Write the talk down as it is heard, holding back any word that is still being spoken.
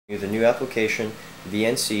The new application,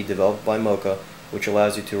 VNC, developed by Mocha, which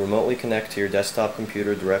allows you to remotely connect to your desktop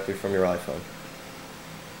computer directly from your iPhone.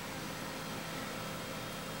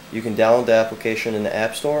 You can download the application in the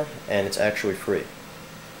App Store, and it's actually free.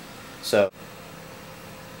 So,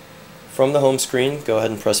 from the home screen, go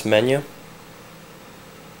ahead and press Menu,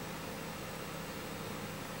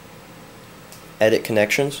 Edit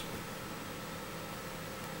Connections.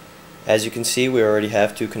 As you can see, we already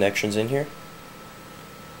have 2 connections in here.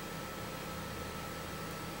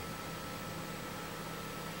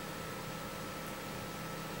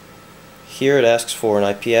 Here it asks for an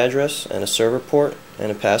IP address and a server port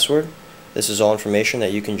and a password. This is all information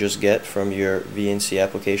that you can just get from your VNC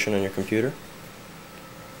application on your computer.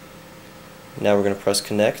 Now we're going to press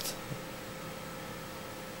Connect.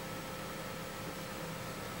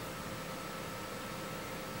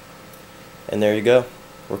 And there you go.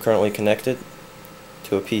 We're currently connected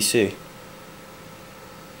to a PC.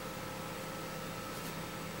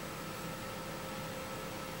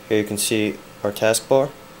 Here you can see our taskbar.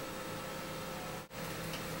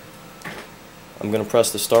 I'm going to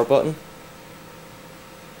press the start button,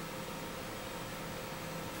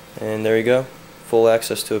 and there you go, full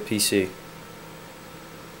access to a PC.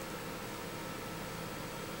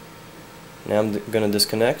 Now I'm going to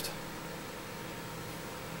disconnect,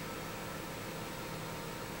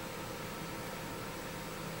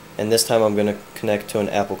 and this time I'm going to connect to an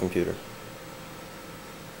Apple computer.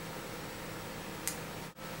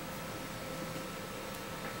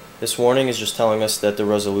 This warning is just telling us that the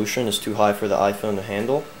resolution is too high for the iPhone to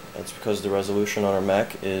handle. That's because the resolution on our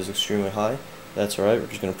Mac is extremely high. That's alright, we're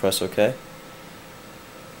just going to press OK.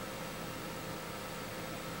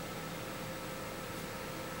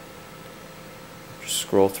 Just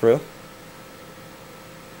scroll through.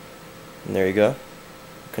 And there you go.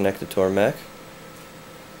 Connected to our Mac.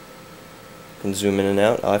 You can zoom in and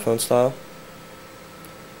out, iPhone style.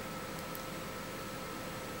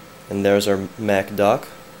 And there's our Mac dock.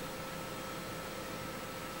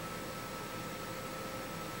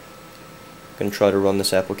 I'm going to try to run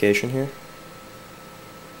this application here.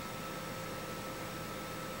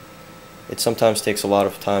 It sometimes takes a lot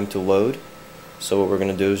of time to load, so what we're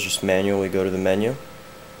going to do is just manually go to the menu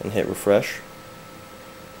and hit refresh.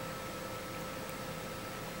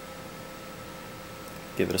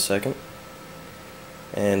 Give it a second.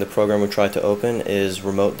 And the program we tried to open is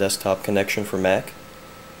Remote Desktop Connection for Mac.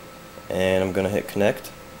 And I'm going to hit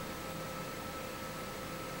connect.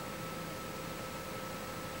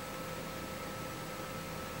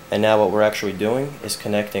 And now what we're actually doing is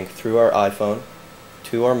connecting through our iPhone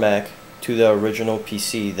to our Mac to the original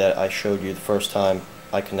PC that I showed you the first time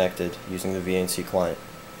I connected using the VNC client.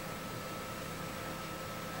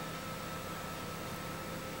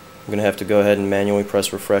 I'm going to have to go ahead and manually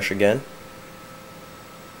press refresh again.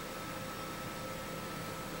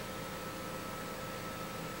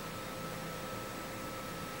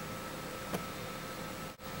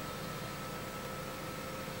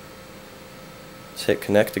 Let's hit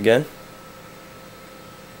connect again.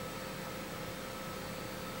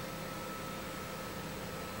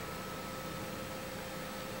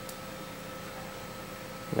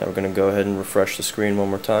 Now we're going to go ahead and refresh the screen one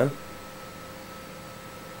more time.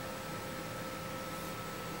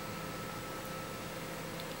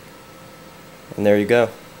 And there you go.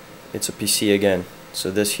 It's a PC again.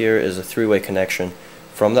 So this here is a 3-way connection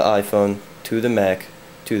from the iPhone to the Mac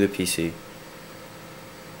to the PC.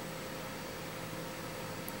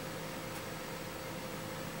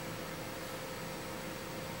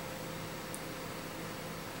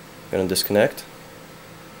 Going to disconnect.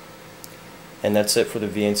 And that's it for the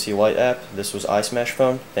VNC Lite app. This was iSmash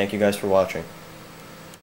Phone. Thank you guys for watching.